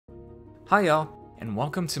Hi y'all, and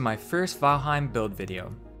welcome to my first Valheim build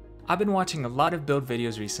video. I've been watching a lot of build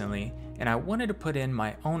videos recently, and I wanted to put in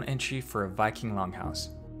my own entry for a Viking Longhouse.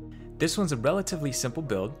 This one's a relatively simple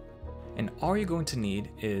build, and all you're going to need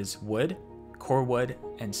is wood, core wood,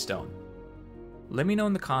 and stone. Let me know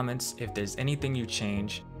in the comments if there's anything you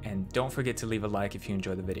change, and don't forget to leave a like if you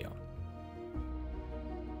enjoy the video.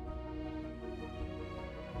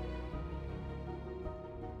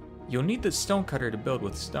 You'll need the stone cutter to build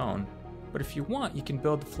with stone, but if you want, you can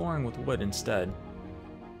build the flooring with wood instead.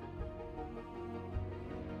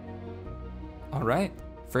 Alright,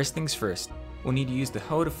 first things first, we'll need to use the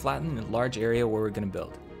hoe to flatten the large area where we're going to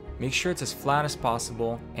build. Make sure it's as flat as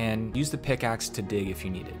possible, and use the pickaxe to dig if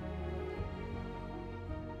you need it.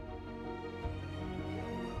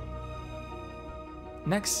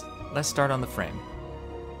 Next, let's start on the frame.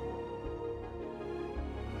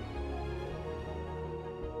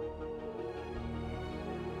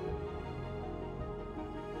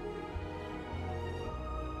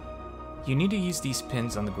 You need to use these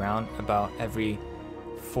pins on the ground about every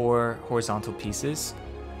 4 horizontal pieces,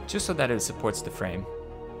 just so that it supports the frame.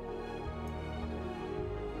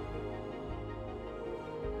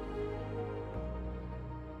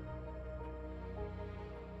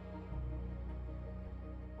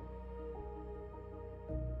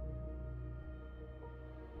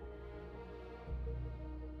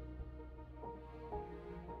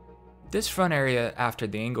 This front area after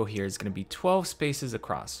the angle here is going to be 12 spaces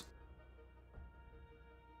across.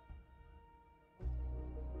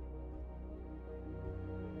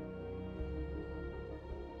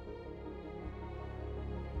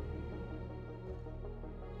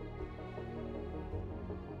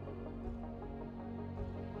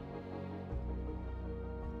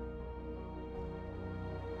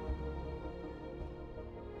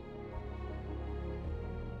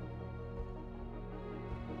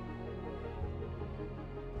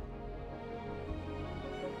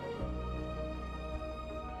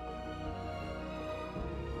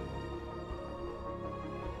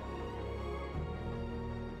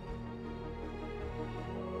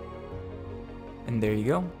 And there you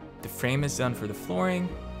go. The frame is done for the flooring.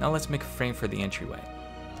 Now let's make a frame for the entryway,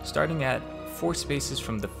 starting at 4 spaces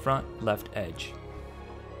from the front left edge.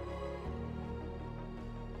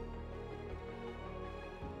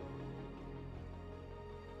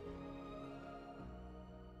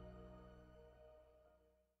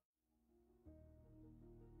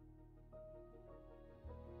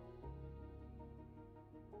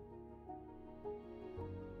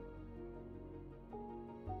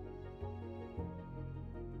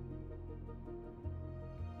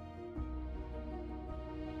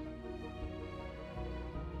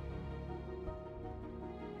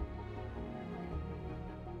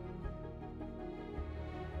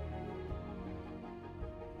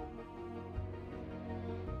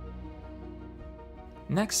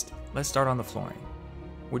 Next, let's start on the flooring.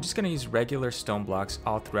 We're just going to use regular stone blocks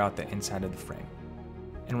all throughout the inside of the frame.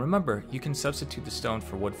 And remember, you can substitute the stone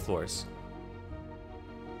for wood floors.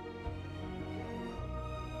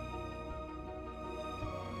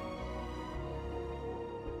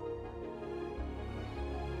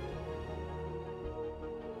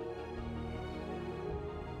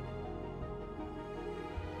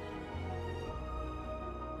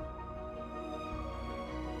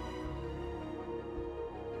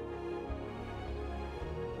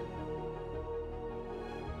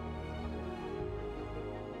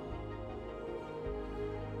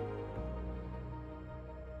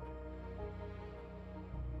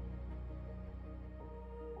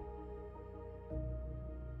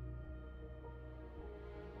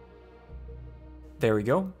 There we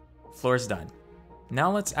go, floor's done.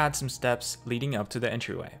 Now let's add some steps leading up to the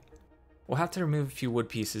entryway. We'll have to remove a few wood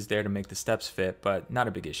pieces there to make the steps fit, but not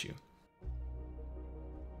a big issue.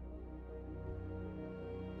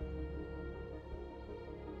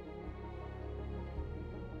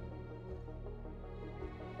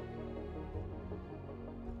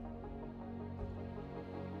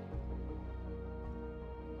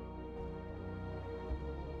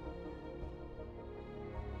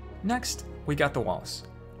 Next, we got the walls.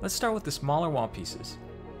 Let's start with the smaller wall pieces.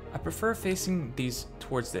 I prefer facing these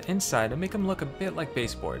towards the inside to make them look a bit like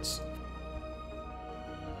baseboards.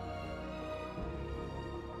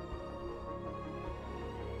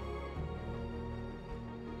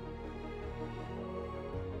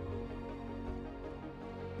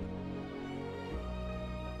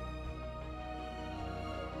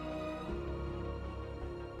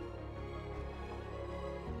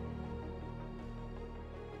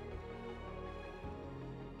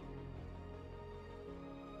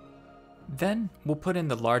 Then we'll put in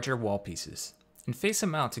the larger wall pieces. and face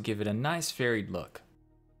them out to give it a nice varied look.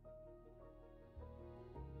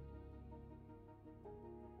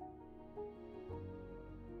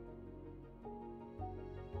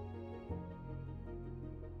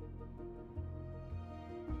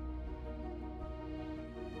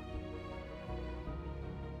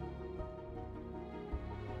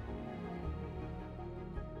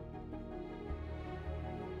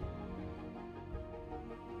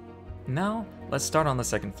 Now, let's start on the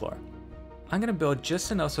second floor. I'm going to build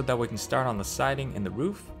just enough so that we can start on the siding and the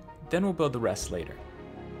roof, then we'll build the rest later.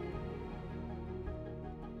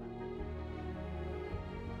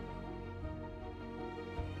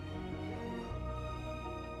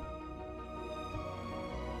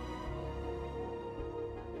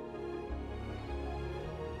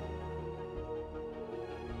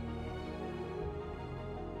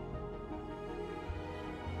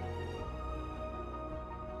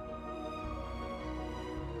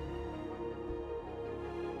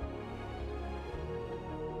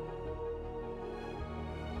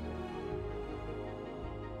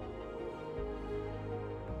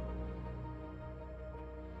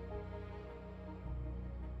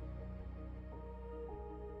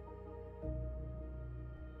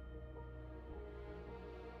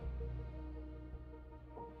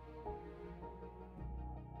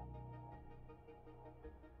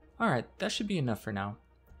 Alright, that should be enough for now.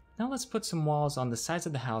 Now let's put some walls on the sides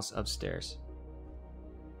of the house upstairs.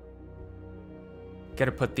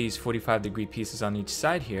 Gotta put these 45-degree pieces on each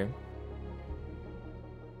side here.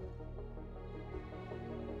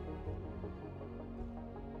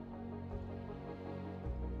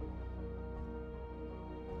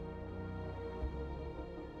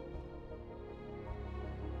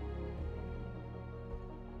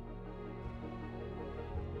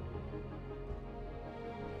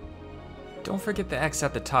 Don't forget the X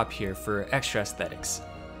at the top here for extra aesthetics.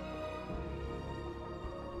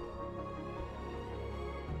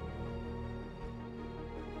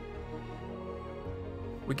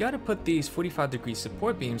 We gotta put these 45-degree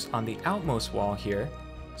support beams on the outmost wall here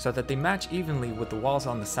so that they match evenly with the walls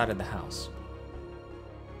on the side of the house.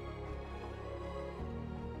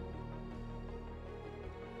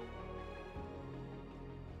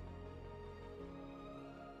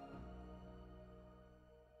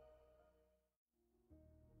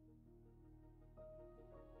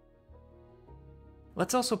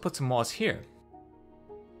 Let's also put some walls here.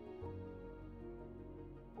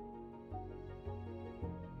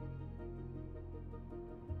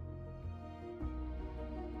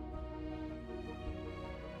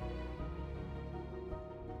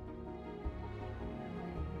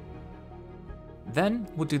 Then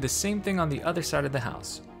we'll do the same thing on the other side of the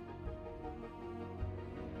house.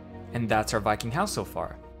 And that's our Viking house so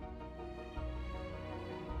far.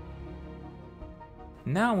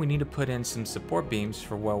 Now we need to put in some support beams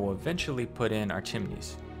for where we'll eventually put in our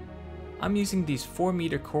chimneys. I'm using these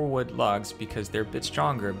 4-meter core wood logs because they're a bit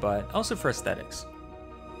stronger, but also for aesthetics.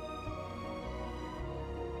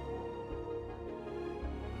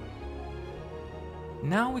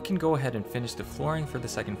 Now we can go ahead and finish the flooring for the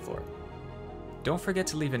second floor. Don't forget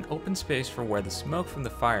to leave an open space for where the smoke from the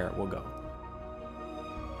fire will go.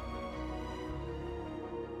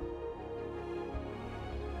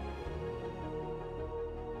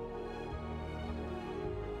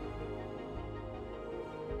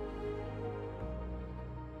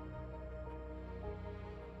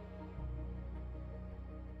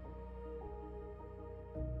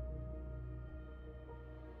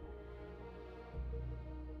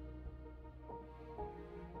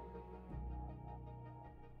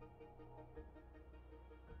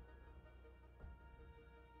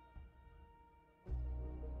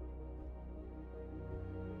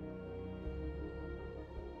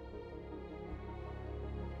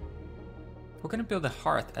 We're going to build a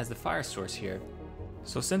hearth as the fire source here.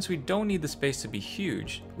 So since we don't need the space to be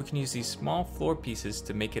huge, we can use these small floor pieces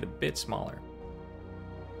to make it a bit smaller.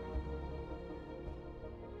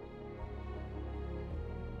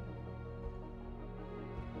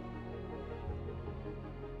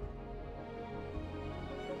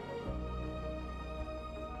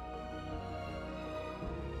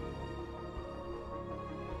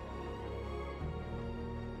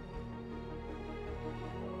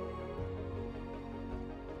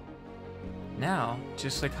 Now,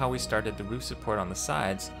 just like how we started the roof support on the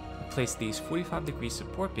sides, we place these 45-degree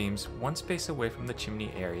support beams one space away from the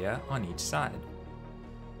chimney area on each side.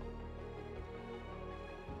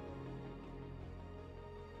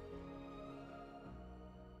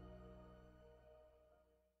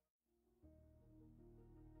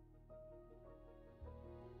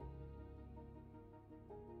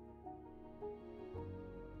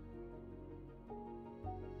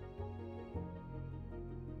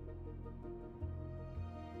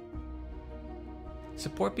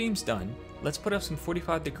 Support beams done, let's put up some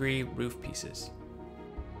 45-degree roof pieces.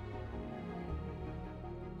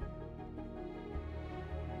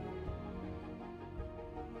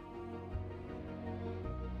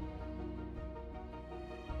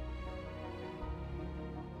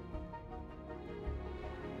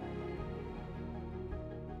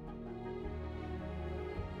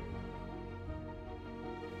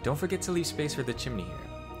 Don't forget to leave space for the chimney here.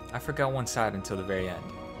 I forgot one side until the very end.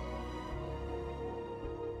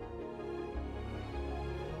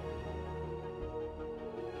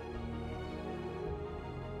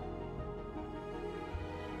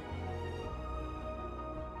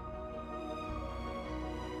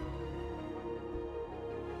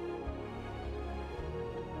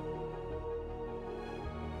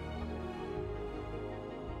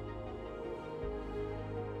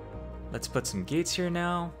 Let's put some gates here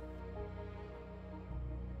now.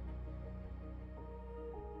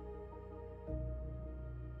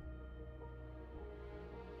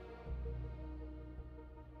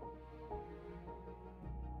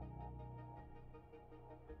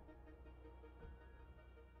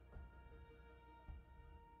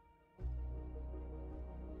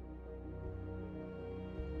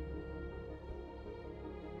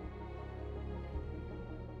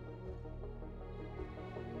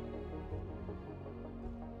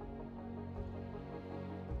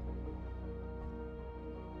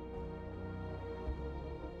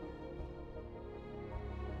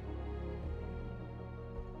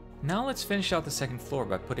 Now let's finish out the second floor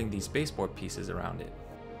by putting these baseboard pieces around it.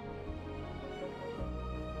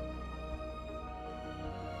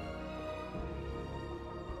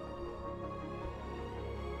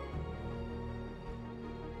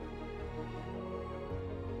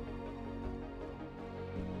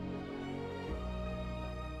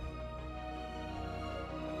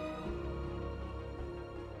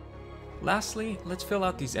 Lastly, let's fill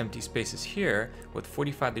out these empty spaces here with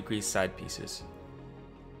 45-degree side pieces.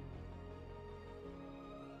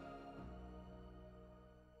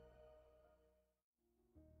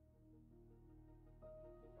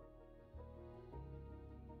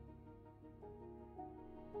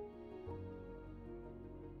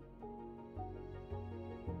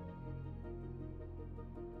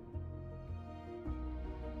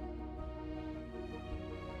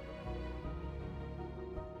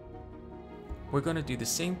 We're going to do the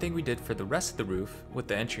same thing we did for the rest of the roof with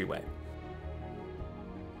the entryway.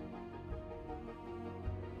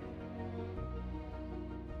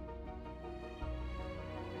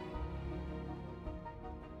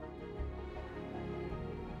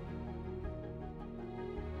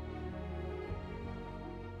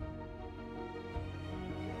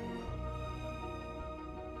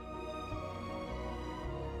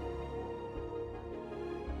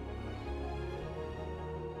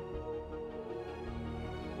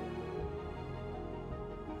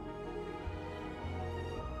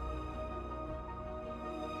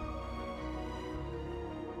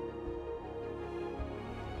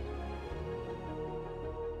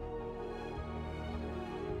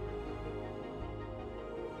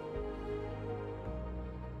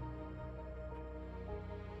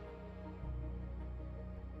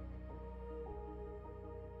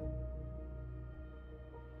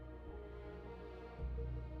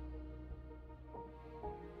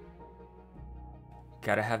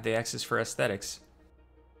 Gotta have the X's for aesthetics.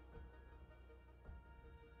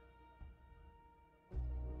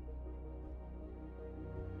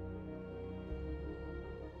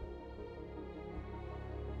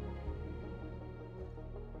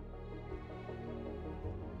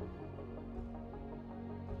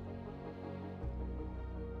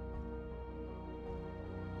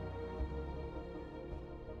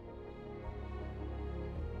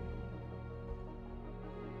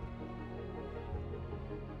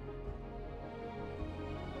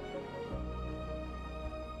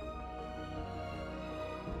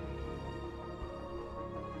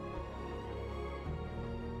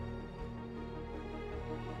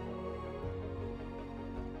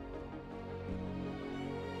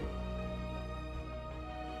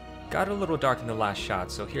 Got a little dark in the last shot,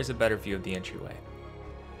 so here's a better view of the entryway.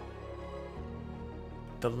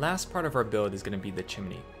 The last part of our build is going to be the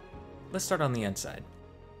chimney. Let's start on the inside.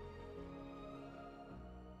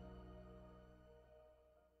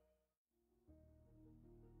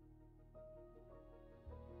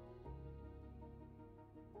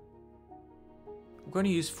 We're going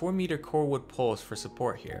to use 4-meter core wood poles for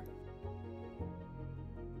support here.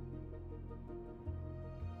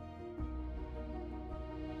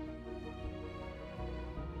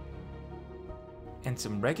 And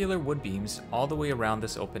some regular wood beams all the way around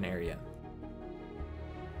this open area.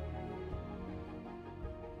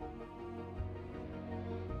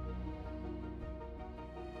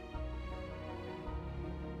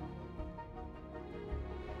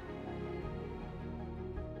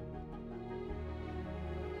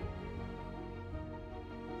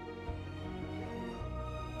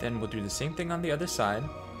 Then we'll do the same thing on the other side.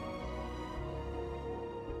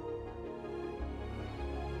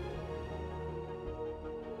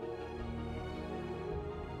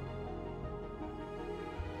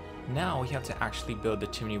 Now we have to actually build the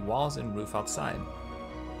chimney walls and roof outside.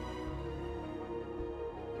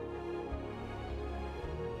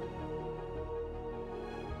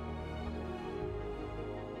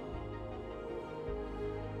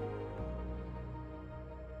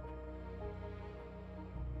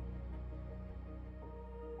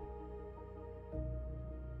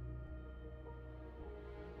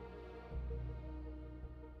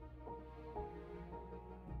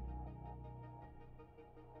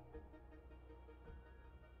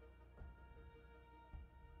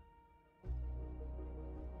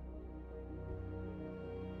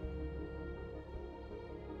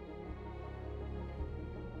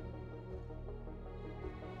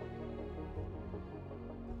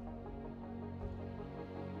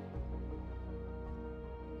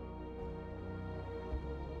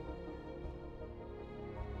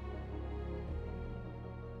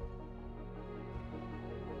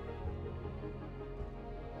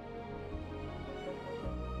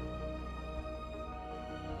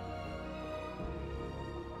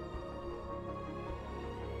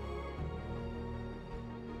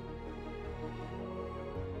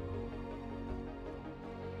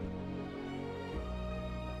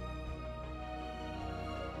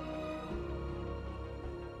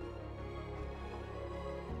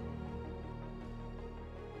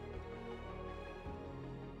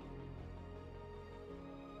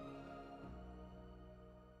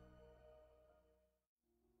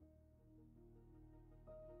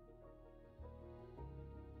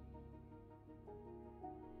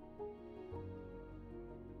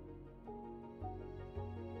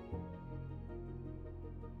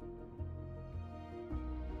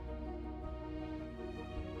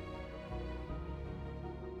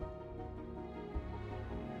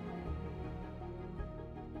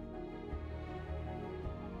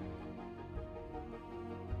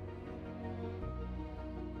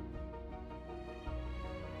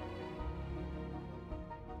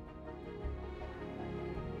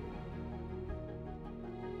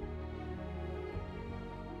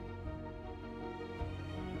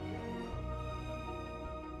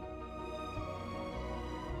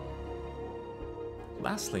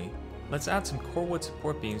 Lastly, let's add some core wood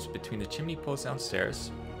support beams between the chimney posts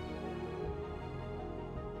downstairs.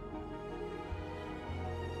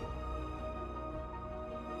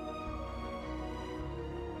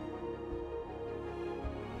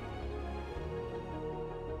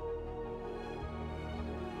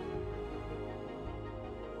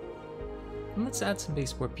 And let's add some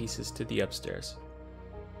baseboard pieces to the upstairs.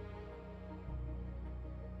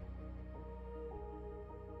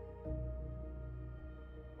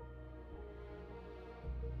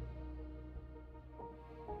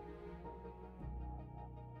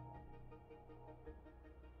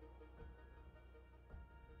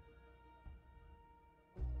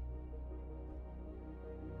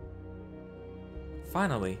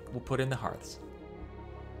 Finally, we'll put in the hearths.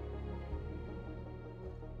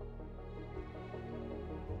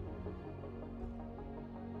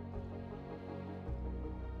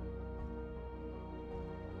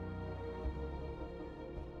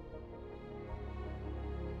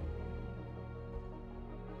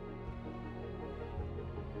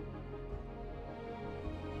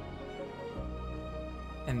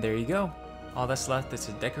 And there you go. All that's left is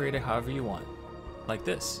to decorate it however you want, like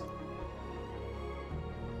this.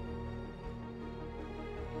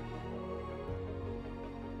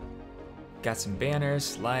 Got some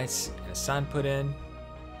banners, lights, and a sign put in.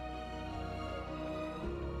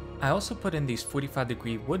 I also put in these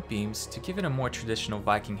 45-degree wood beams to give it a more traditional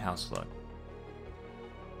Viking house look.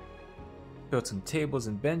 Built some tables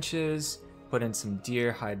and benches, put in some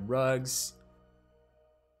deer hide rugs.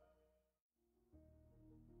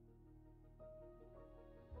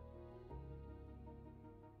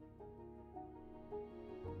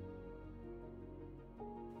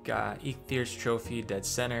 Got Eikthyrs trophy dead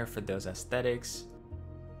center for those aesthetics.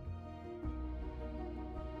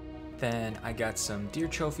 Then I got some deer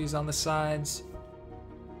trophies on the sides.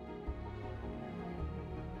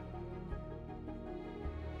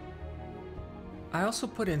 I also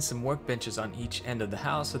put in some workbenches on each end of the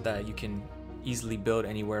house so that you can easily build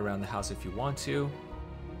anywhere around the house if you want to.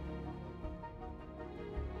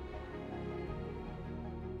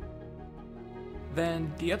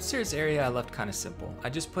 Then the upstairs area I left kind of simple. I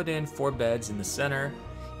just put in 4 beds in the center.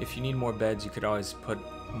 If you need more beds, you could always put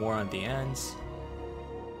more on the ends.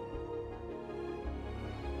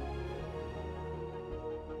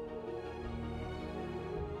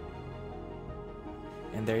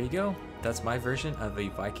 And there you go, that's my version of a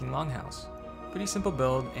Viking Longhouse. Pretty simple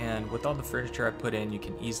build, and with all the furniture I put in, you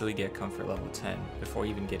can easily get comfort level 10 before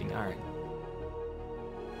even getting iron.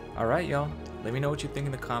 Alright y'all, let me know what you think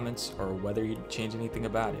in the comments or whether you'd change anything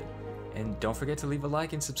about it. And don't forget to leave a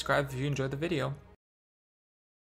like and subscribe if you enjoyed the video.